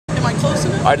I close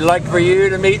enough? I'd like for you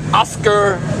to meet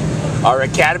Oscar, our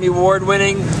Academy Award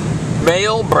winning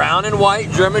male brown and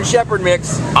white German Shepherd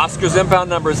mix. Oscar's impound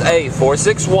number is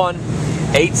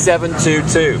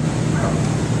A4618722.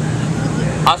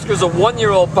 Oscar's a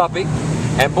 1-year-old puppy,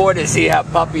 and boy does he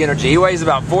have puppy energy. He weighs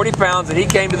about 40 pounds, and he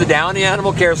came to the Downey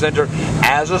Animal Care Center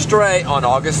as a stray on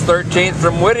August 13th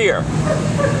from Whittier.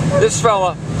 This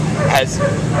fella has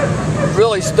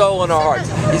really stolen our hearts.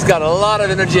 He's got a lot of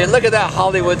energy, and look at that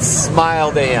Hollywood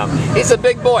smile to him. He's a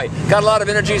big boy, got a lot of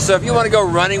energy, so if you want to go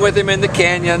running with him in the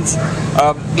canyons,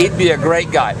 he'd be a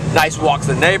great guy. Nice walks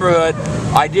in the neighborhood.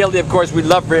 Ideally, of course, we'd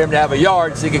love for him to have a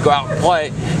yard so he could go out and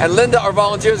play. And Linda, our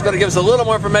volunteer, is going to give us a little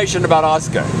more information about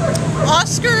Oscar.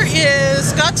 Oscar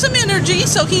is got some energy,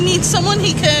 so he needs someone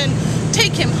he can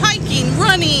take him hiking,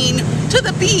 running, to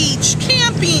the beach,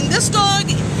 camping. This dog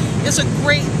is a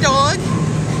great dog.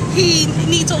 He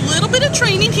needs a little bit of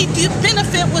training. He did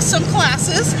benefit with some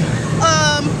classes.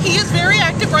 He is very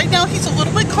active right now. He's a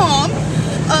little bit calm.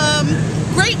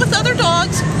 Great with other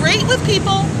dogs, great with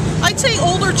people. I'd say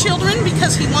older children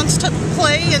because he wants to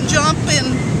play and jump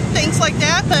and things like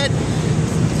that, but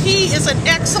he is an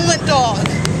excellent dog.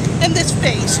 And this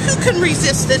face, who can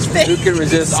resist this face? Who can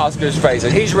resist Oscar's face?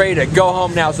 And he's ready to go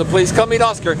home now, so please come meet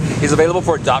Oscar. He's available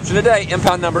for adoption today.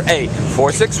 Impound number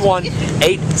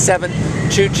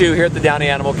A4618722 here at the Downey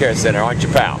Animal Care Center. Aren't you,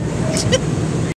 pal?